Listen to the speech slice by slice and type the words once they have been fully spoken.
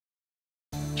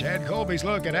Chad Colby's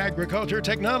look at agriculture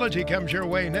technology comes your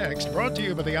way next, brought to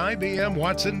you by the IBM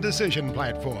Watson Decision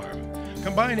Platform.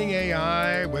 Combining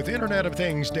AI with Internet of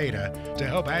Things data to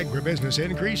help agribusiness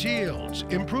increase yields,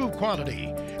 improve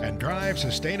quality, and drive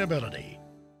sustainability.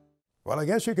 Well, I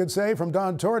guess you could say from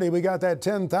Don Torty, we got that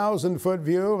 10,000-foot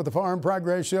view of the Farm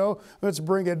Progress Show. Let's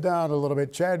bring it down a little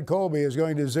bit. Chad Colby is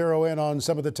going to zero in on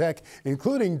some of the tech,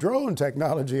 including drone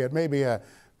technology at maybe a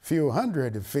few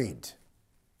hundred feet.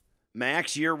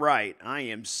 Max, you're right. I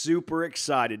am super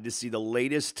excited to see the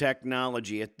latest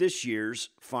technology at this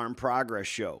year's Farm Progress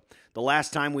Show. The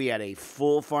last time we had a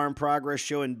full Farm Progress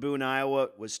Show in Boone, Iowa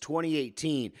was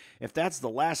 2018. If that's the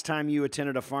last time you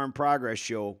attended a Farm Progress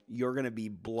Show, you're going to be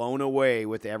blown away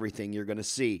with everything you're going to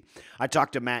see. I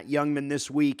talked to Matt Youngman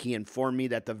this week. He informed me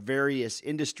that the various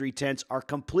industry tents are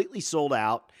completely sold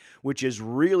out, which is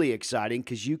really exciting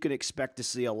because you can expect to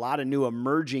see a lot of new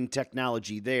emerging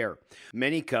technology there.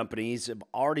 Many companies have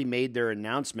already made their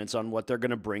announcements on what they're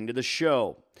going to bring to the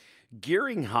show.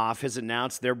 Geringhoff has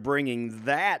announced they're bringing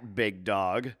that big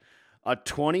dog, a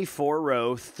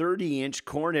 24-row, 30-inch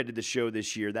corn head to the show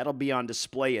this year. That'll be on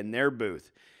display in their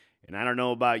booth. And I don't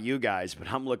know about you guys, but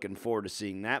I'm looking forward to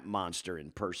seeing that monster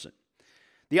in person.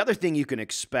 The other thing you can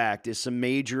expect is some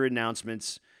major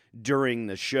announcements during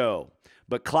the show.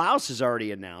 But Klaus has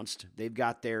already announced they've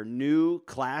got their new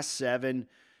Class 7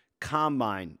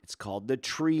 combine. It's called the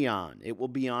Treon. It will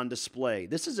be on display.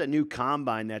 This is a new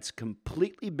combine that's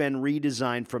completely been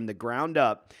redesigned from the ground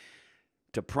up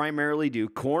to primarily do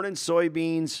corn and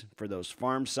soybeans for those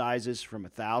farm sizes from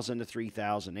 1,000 to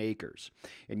 3,000 acres.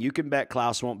 And you can bet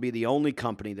Klaus won't be the only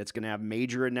company that's going to have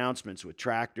major announcements with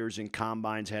tractors and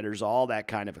combines, headers, all that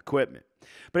kind of equipment.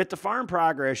 But at the Farm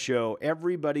Progress Show,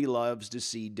 everybody loves to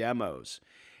see demos.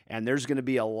 And there's going to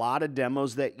be a lot of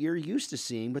demos that you're used to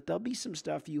seeing, but there'll be some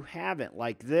stuff you haven't,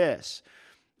 like this.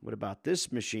 What about this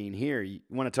machine here? You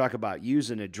want to talk about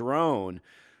using a drone.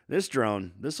 This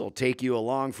drone, this will take you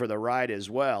along for the ride as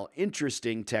well.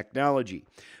 Interesting technology.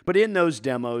 But in those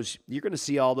demos, you're going to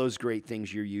see all those great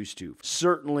things you're used to.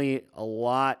 Certainly a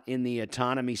lot in the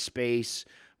autonomy space,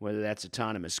 whether that's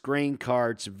autonomous grain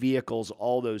carts, vehicles,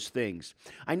 all those things.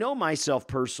 I know myself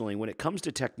personally, when it comes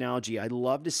to technology, I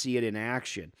love to see it in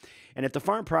action. And at the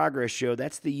Farm Progress Show,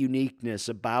 that's the uniqueness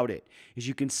about it, is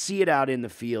you can see it out in the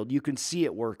field. You can see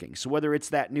it working. So whether it's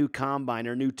that new combine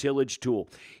or new tillage tool,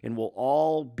 and we'll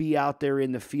all be out there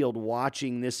in the field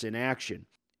watching this in action.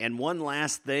 And one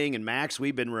last thing, and Max,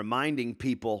 we've been reminding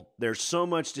people, there's so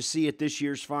much to see at this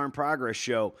year's Farm Progress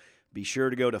Show. Be sure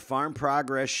to go to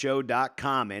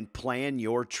farmprogressshow.com and plan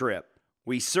your trip.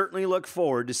 We certainly look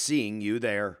forward to seeing you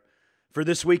there. For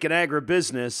This Week in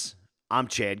Agribusiness, I'm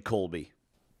Chad Colby.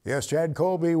 Yes, Chad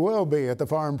Colby will be at the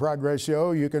Farm Progress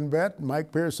Show. You can bet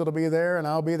Mike Pearson will be there and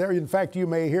I'll be there. In fact, you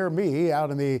may hear me out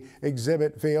in the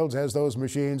exhibit fields as those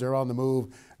machines are on the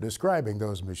move describing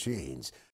those machines.